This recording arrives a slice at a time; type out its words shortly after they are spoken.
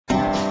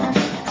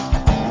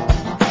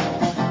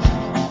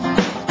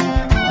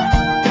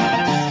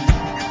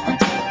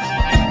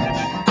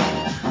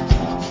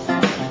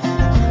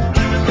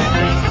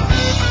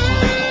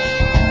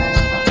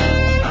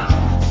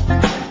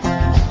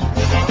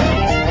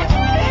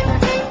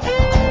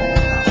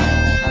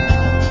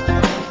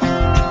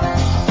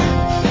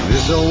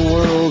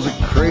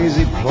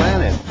crazy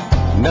planet.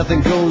 Nothing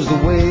goes the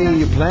way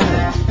you plan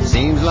it.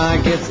 Seems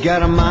like it's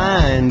got a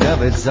mind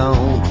of its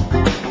own.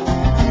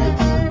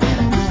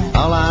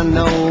 All I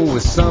know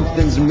is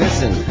something's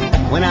missing.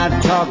 When I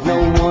talk, no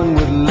one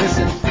would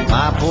listen.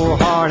 My poor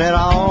heart had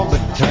all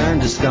but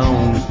turned to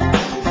stone.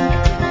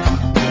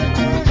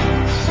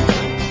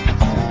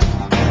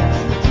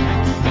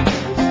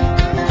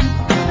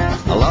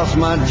 I lost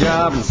my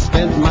job and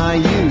spent my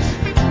youth.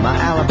 My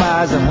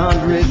alibi's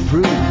 100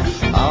 proof.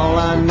 All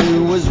I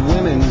knew was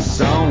women,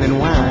 song, and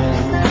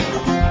wine.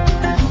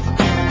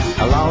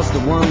 I lost the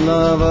one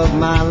love of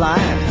my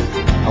life.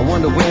 I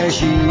wonder where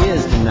she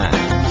is tonight.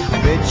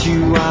 I bet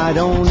you I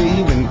don't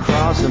even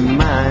cross her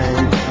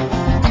mind.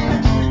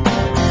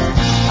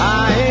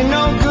 I ain't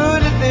no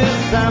good at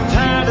this. I'm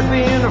tired of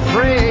being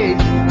afraid.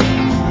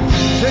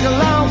 Took a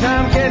long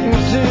time getting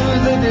to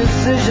the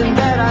decision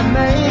that I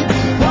made.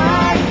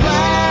 White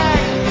flag,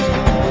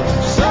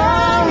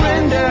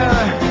 surrender,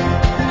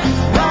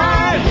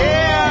 right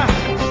here,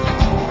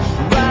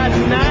 right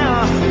now.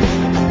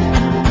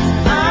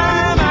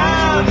 I'm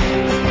out,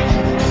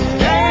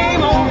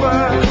 game over.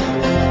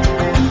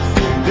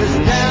 This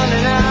down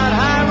and out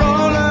high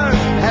roller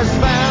has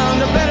found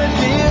a better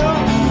deal.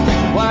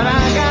 What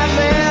I got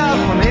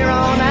left from here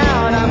on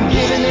out, I'm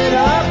giving it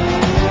up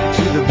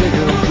to the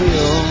bigger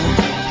wheel.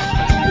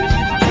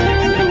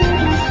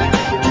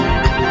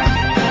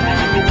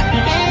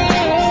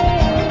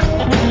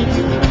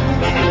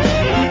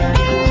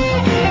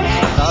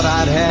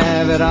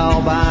 It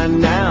all by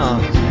now.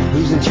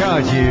 Who's in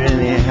charge here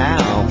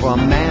anyhow? For a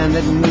man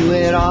that knew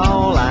it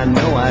all, I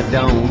know I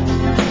don't.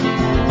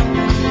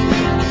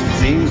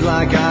 Seems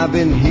like I've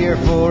been here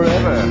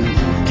forever,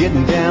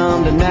 getting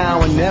down to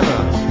now and never.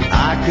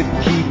 I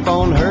could keep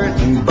on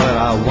hurting, but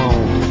I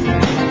won't.